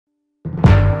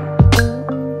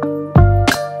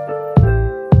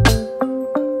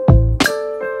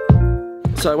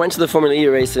So I went to the Formula E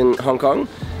race in Hong Kong,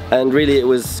 and really it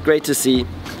was great to see,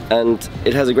 and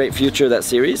it has a great future, that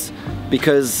series,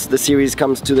 because the series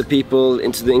comes to the people,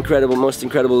 into the most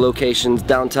incredible locations,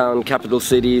 downtown, capital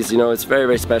cities, you know, it's very,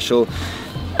 very special.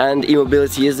 And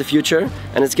e-mobility is the future,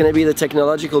 and it's going to be the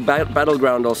technological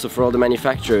battleground also for all the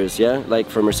manufacturers, yeah? Like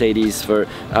for Mercedes, for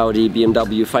Audi,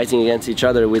 BMW, fighting against each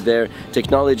other with their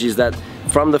technologies that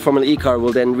from the Formula E car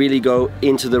will then really go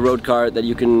into the road car that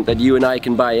you and I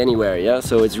can buy anywhere, yeah?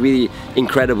 So it's really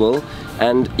incredible,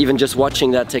 and even just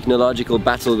watching that technological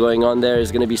battle going on there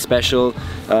is going to be special.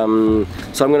 So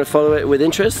I'm going to follow it with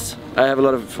interest. I have a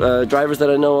lot of drivers that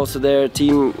I know also there,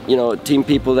 team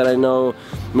people that I know,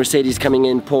 Mercedes coming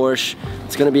in, Porsche.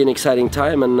 It's going to be an exciting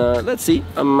time, and let's see.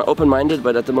 I'm open-minded,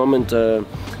 but at the moment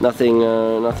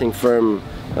nothing firm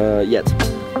yet.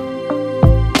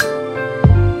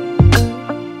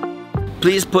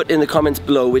 Please put in the comments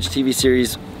below which TV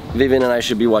series Vivian and I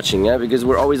should be watching, yeah? Because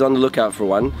we're always on the lookout for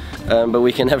one, but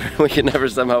we can never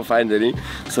somehow find any.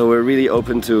 So we're really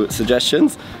open to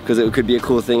suggestions, because it could be a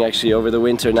cool thing actually over the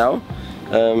winter now,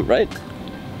 right?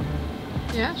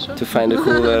 Yeah, sure. To find a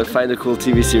cool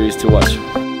TV series to watch.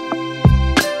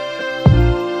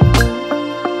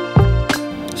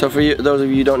 So for you, those of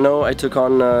you who don't know, I took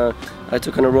on a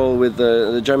role with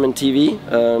the German TV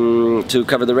to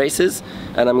cover the races,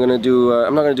 and I'm gonna do.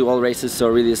 I'm not gonna do all races, so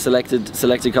really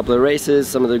selected couple of races,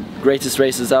 some of the greatest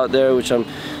races out there, which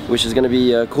is gonna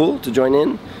be cool to join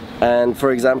in. And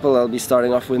for example, I'll be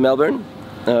starting off with Melbourne,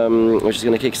 which is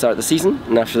gonna kickstart the season,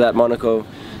 and after that Monaco,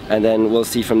 and then we'll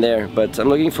see from there. But I'm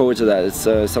looking forward to that. It's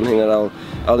something that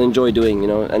I'll enjoy doing, you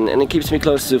know, and it keeps me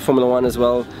close to Formula 1 as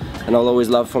well, and I'll always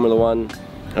love Formula 1.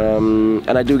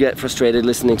 And I do get frustrated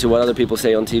listening to what other people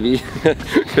say on TV,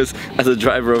 because as a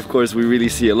driver, of course, we really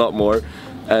see a lot more,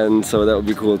 and so that would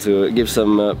be cool to give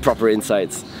some proper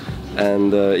insights.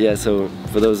 And yeah, so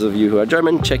for those of you who are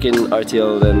German, check in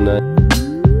RTL then.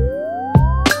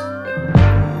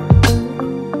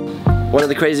 One of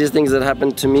the craziest things that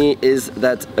happened to me is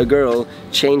that a girl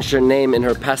changed her name in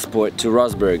her passport to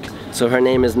Rosberg. So her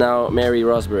name is now Mary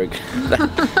Rosberg.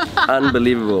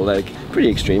 Unbelievable, like pretty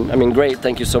extreme. I mean, great,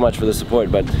 thank you so much for the support,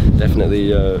 but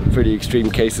definitely pretty extreme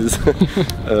cases.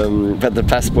 But the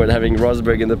passport, having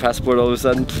Rosberg in the passport all of a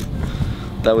sudden,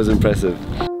 that was impressive.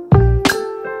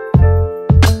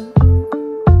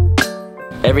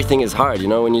 Everything is hard, you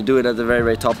know, when you do it at the very,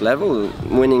 very top level.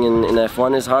 Winning in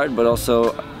F1 is hard, but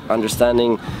also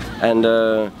understanding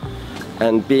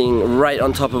and being right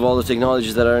on top of all the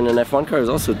technologies that are in an F1 car is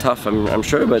also tough, I'm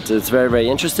sure, but it's very, very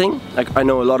interesting. I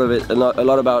know a lot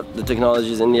about the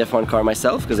technologies in the F1 car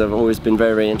myself, because I've always been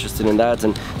very, very interested in that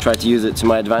and tried to use it to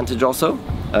my advantage also,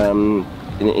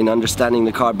 in understanding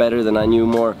the car better than I knew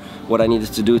more what I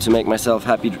needed to do to make myself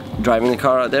happy driving the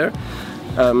car out there.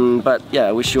 But yeah,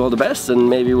 I wish you all the best, and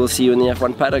maybe we'll see you in the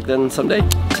F1 paddock then someday.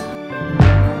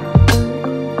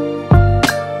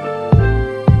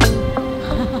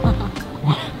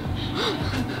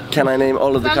 Can I name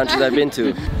all of the countries I've been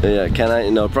to? Yeah, can I?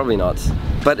 No, probably not.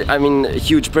 But I mean, a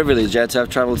huge privilege, yeah, to have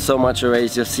traveled so much already,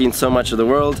 to have seen so much of the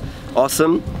world.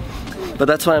 Awesome. But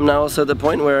that's why I'm now also at the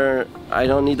point where I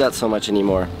don't need that so much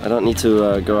anymore. I don't need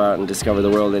to go out and discover the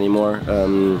world anymore,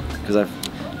 because I've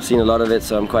seen a lot of it,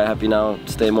 so I'm quite happy now to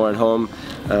stay more at home.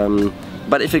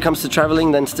 But if it comes to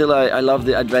traveling, then still I love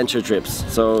the adventure trips.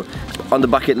 So on the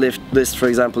bucket list, for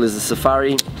example, is the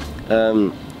safari.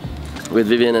 With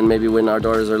Vivian, and maybe when our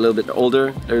daughters are a little bit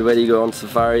older, everybody go on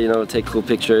safari, you know, take cool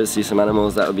pictures, see some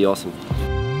animals. That would be awesome.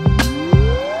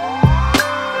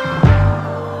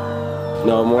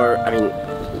 No,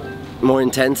 more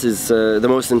intense is the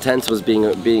most intense was being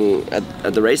at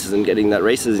the races and getting that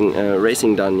racing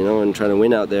done, you know, and trying to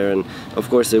win out there. And of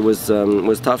course, it was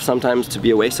tough sometimes to be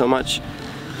away so much,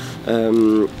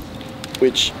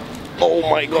 which. Oh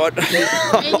my god!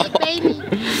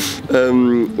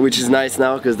 Which is nice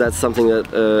now, because that's something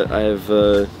that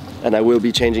and I will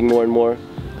be changing more and more,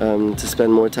 to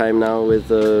spend more time now with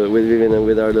Vivian and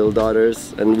with our little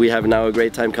daughters. And we have now a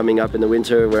great time coming up in the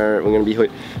winter, where we're going to be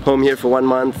home here for 1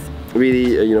 month,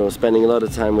 really, you know, spending a lot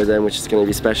of time with them, which is going to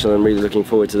be special. I'm really looking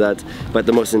forward to that. But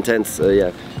the most intense,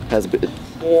 yeah, has been.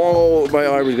 Whoa, my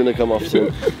arm is gonna come off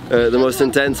soon. The most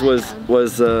intense was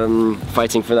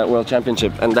fighting for that World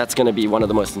Championship, and that's gonna be one of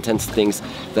the most intense things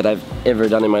that I've ever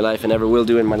done in my life and ever will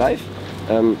do in my life,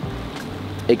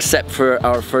 except for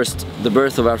the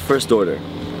birth of our first daughter.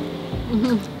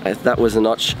 That was a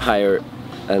notch higher,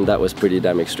 and that was pretty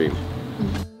damn extreme.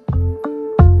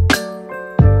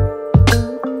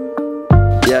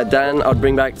 Yeah, Dan, I'd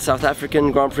bring back the South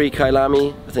African Grand Prix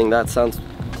Kyalami. I think that sounds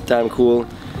damn cool.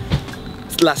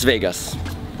 Las Vegas.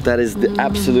 That is the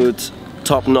absolute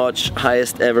top-notch,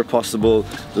 highest ever possible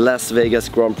Las Vegas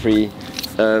Grand Prix,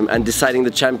 and deciding the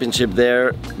championship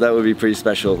there, that would be pretty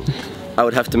special. I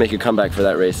would have to make a comeback for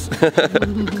that race.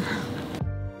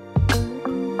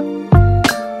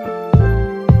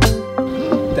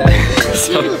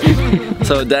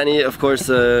 So Danny, of course,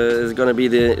 is going to be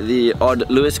the odd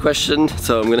Lewis question,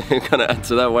 so I'm going to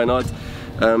answer that, why not?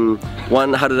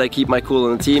 One, how did I keep my cool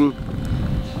on the team?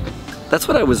 That's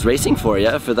what I was racing for,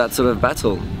 yeah, for that sort of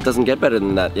battle. Doesn't get better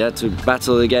than that, yeah, to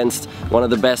battle against one of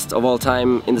the best of all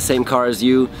time in the same car as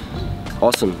you.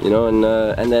 Awesome, you know,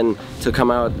 and then to come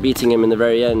out beating him in the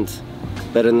very end,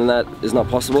 better than that is not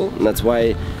possible, and that's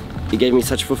why it gave me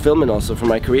such fulfillment also for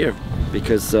my career,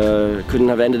 because couldn't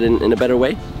have ended in a better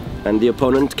way, and the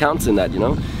opponent counts in that, you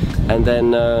know. And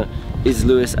then is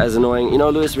Lewis as annoying? You know,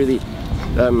 Lewis really,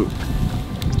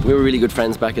 we were really good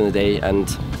friends back in the day, and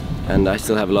I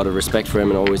still have a lot of respect for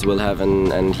him and always will have,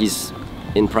 and he's,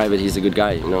 in private, he's a good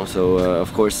guy, you know, so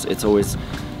of course it's always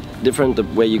different the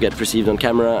way you get perceived on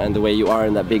camera and the way you are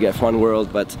in that big F1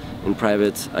 world, but in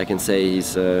private I can say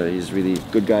he's really a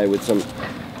good guy with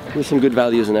some good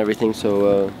values and everything,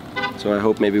 so I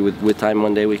hope maybe with time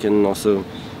one day we can also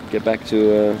get back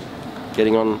to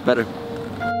getting on better.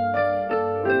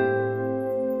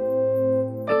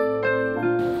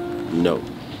 No.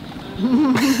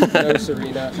 No,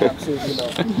 Serena, absolutely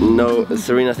not. No,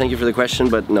 Serena, thank you for the question,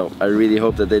 but no, I really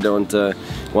hope that they don't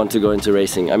want to go into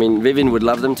racing. I mean, Vivian would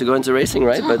love them to go into racing,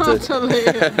 right? Totally,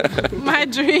 my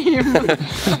dream.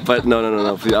 But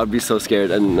no, I'd be so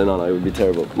scared, and no, it would be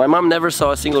terrible. My mom never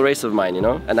saw a single race of mine, you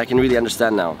know, and I can really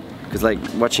understand now, because like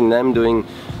watching them doing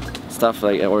stuff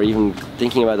like, or even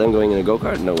thinking about them going in a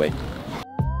go-kart, no way.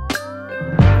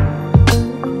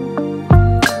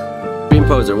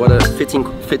 Poser, what a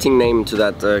fitting name to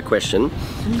that question.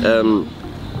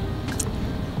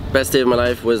 Best day of my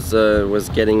life was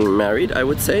getting married, I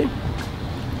would say.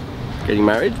 Getting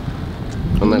married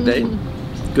on that day.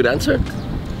 Good answer.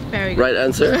 Very good. Right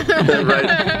answer.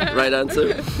 right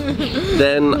answer.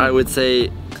 Then I would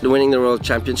say winning the World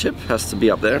Championship has to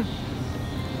be up there.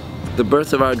 The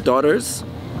birth of our daughters,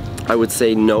 I would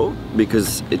say no,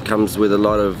 because it comes with a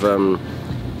lot of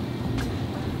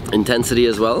intensity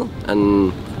as well,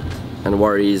 and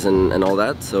worries and all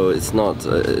that, so it's not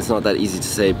that easy to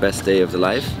say best day of the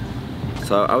life.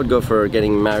 So I would go for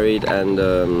getting married and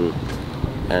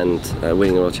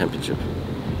winning the World Championship.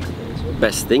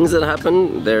 Best things that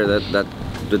happen there, that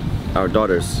our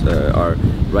daughters are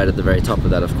right at the very top of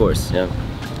that, of course, yeah,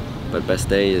 but best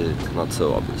day is not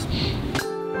so obvious.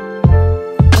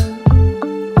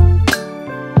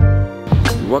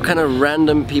 What kind of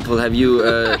random people have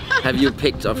you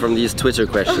picked up from these Twitter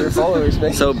questions?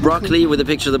 So broccoli with a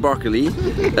picture of the broccoli.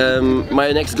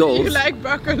 My next goals. You like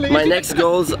broccoli? My next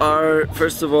goals are,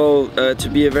 first of all, to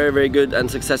be a very good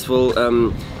and successful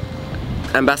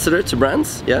ambassador to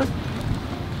brands. Yeah.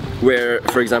 Where,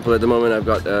 for example, at the moment I've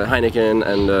got Heineken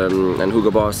and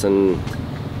Hugo Boss and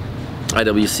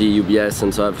IWC, UBS,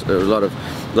 and so I have a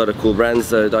lot of cool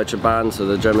brands. Deutsche Bahn, so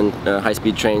the German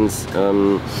high-speed trains.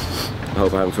 I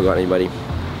hope I haven't forgotten anybody.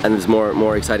 And there's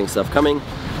more exciting stuff coming.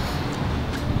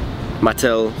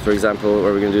 Mattel, for example,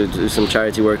 where we're going to do some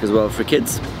charity work as well for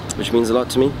kids, which means a lot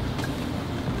to me.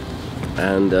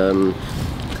 And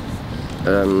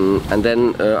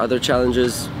then other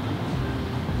challenges.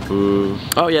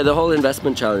 Oh yeah, the whole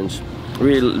investment challenge.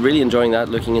 Really enjoying that,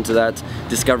 looking into that,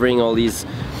 discovering all these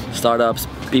startups,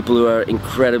 people who are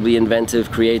incredibly inventive,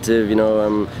 creative, you know,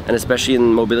 and especially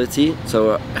in mobility.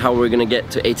 So how we're going to get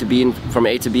to A to B from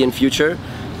A to B in future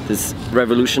is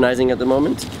revolutionizing at the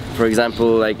moment. For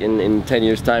example, like in 10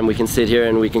 years time we can sit here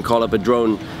and we can call up a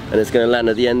drone and it's going to land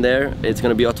at the end there. It's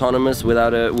going to be autonomous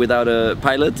without a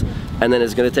pilot, and then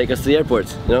it's going to take us to the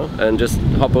airport, you know, and just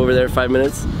hop over there 5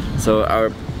 minutes. So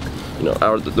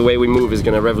the way we move is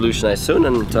going to revolutionize soon,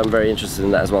 and so I'm very interested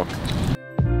in that as well.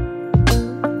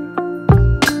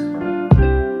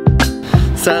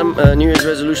 Sam, New Year's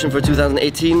resolution for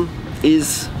 2018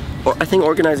 is, I think,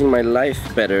 organizing my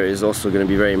life better is also going to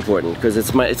be very important, because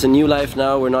it's a new life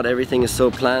now where not everything is so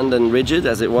planned and rigid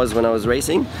as it was when I was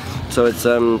racing. So it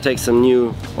takes some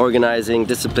new organizing,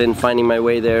 discipline, finding my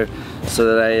way there, so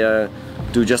that I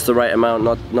do just the right amount,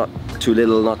 not too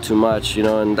little, not too much, you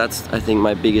know. And that's, I think,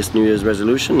 my biggest New Year's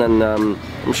resolution, and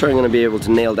I'm sure I'm going to be able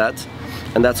to nail that.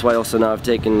 And that's why also now I've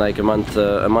taken like a month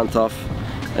off,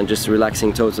 and just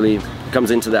relaxing totally comes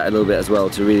into that a little bit as well,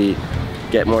 to really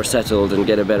get more settled and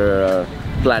get a better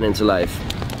plan into life.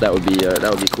 That would be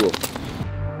cool.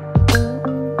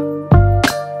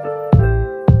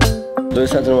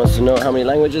 Lewis Hutton wants to know how many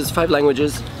languages. 5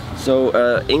 languages.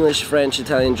 So English, French,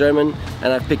 Italian, German,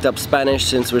 and I've picked up Spanish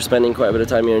since we're spending quite a bit of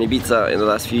time here in Ibiza in the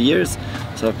last few years.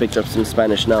 So I've picked up some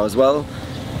Spanish now as well,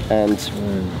 and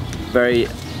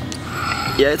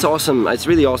yeah, it's awesome. It's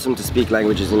really awesome to speak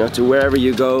languages. You know, to wherever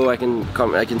you go, I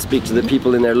can speak to the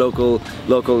people in their local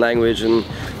language, and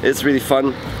it's really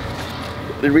fun.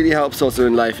 It really helps also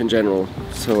in life in general.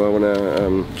 So I want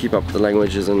to keep up the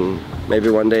languages, and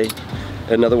maybe one day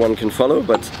another one can follow,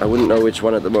 but I wouldn't know which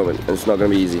one at the moment, and it's not going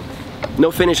to be easy.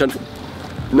 No Finnish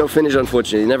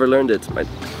unfortunately. Never learned it.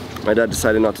 My dad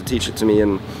decided not to teach it to me,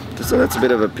 and so that's a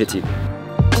bit of a pity.